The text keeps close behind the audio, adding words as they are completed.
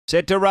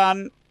Set to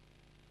run.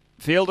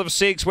 Field of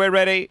 6, we're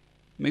ready.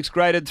 Mixed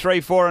graded 3,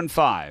 4 and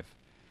 5.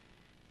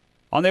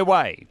 On their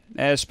way.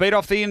 Speed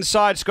off the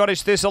inside.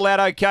 Scottish Thistle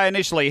out okay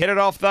initially. Headed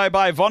off though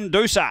by Von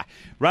Dusa.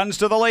 Runs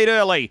to the lead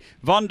early.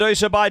 Von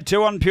Dusa by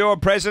 2 on Pure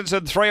Presence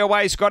and 3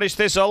 away Scottish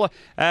Thistle.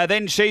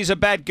 Then She's a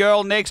Bat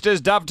Girl. Next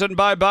is Doveton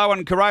Bobo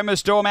and Karoma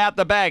Storm out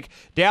the back.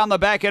 Down the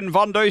back and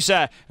Von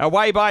Dusa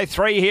away by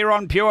 3 here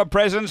on Pure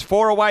Presence.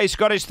 4 away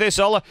Scottish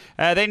Thistle.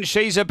 Then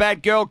She's a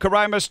Bat Girl,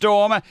 Karoma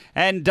Storm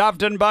and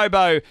Doveton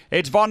Bobo.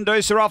 It's Von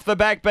Dusa off the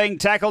back being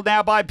tackled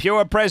now by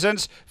Pure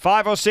Presence.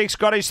 5 or 6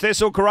 Scottish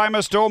Thistle,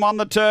 Karoma Storm on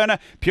the turn.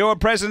 Pure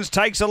Presence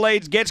takes the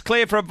leads, gets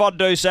clear from Von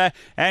Dusa,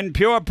 and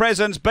Pure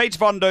Presence beats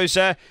Von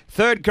Dusa.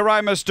 3rd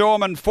Karoma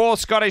Storm and 4th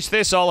Scottish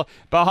Thistle.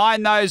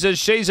 Behind those is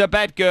She's a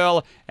Bat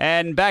Girl,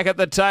 and back at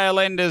the tail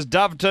end is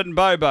Doveton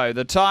Bobo.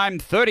 The time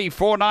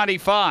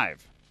 34.95.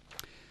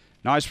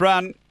 Nice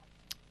run.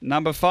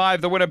 Number 5,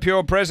 the winner,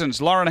 Pure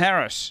Presence, Lauren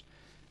Harris.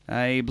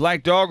 A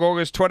black dog,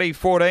 August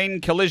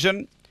 2014,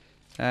 Collision.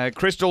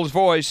 Crystal's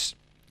Voice,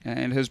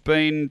 and has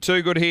been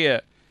too good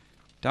here.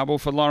 Double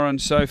for Lauren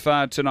so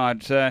far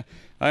tonight.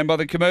 Owned by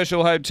the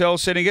Commercial Hotel,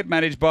 setting it,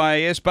 managed by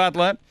S.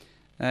 Butler.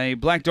 A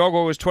black dog,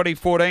 August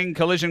 2014,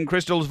 Collision,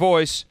 Crystal's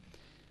Voice.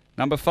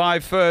 Number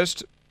 5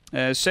 first.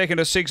 Second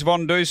to 6,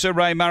 Von Dusa,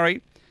 Ray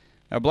Murray.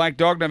 A black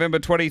dog, November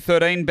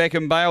 2013,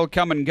 Beckham Bale,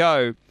 Come and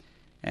Go.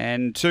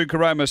 And 2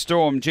 Karoma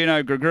Storm,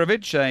 Gino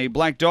Gregorevich. A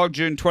black dog,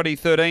 June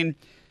 2013,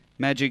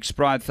 Magic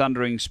Sprite,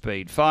 Thundering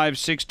Speed. 5,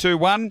 6, 2,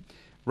 1,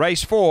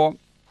 race 4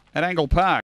 at Angle-Park.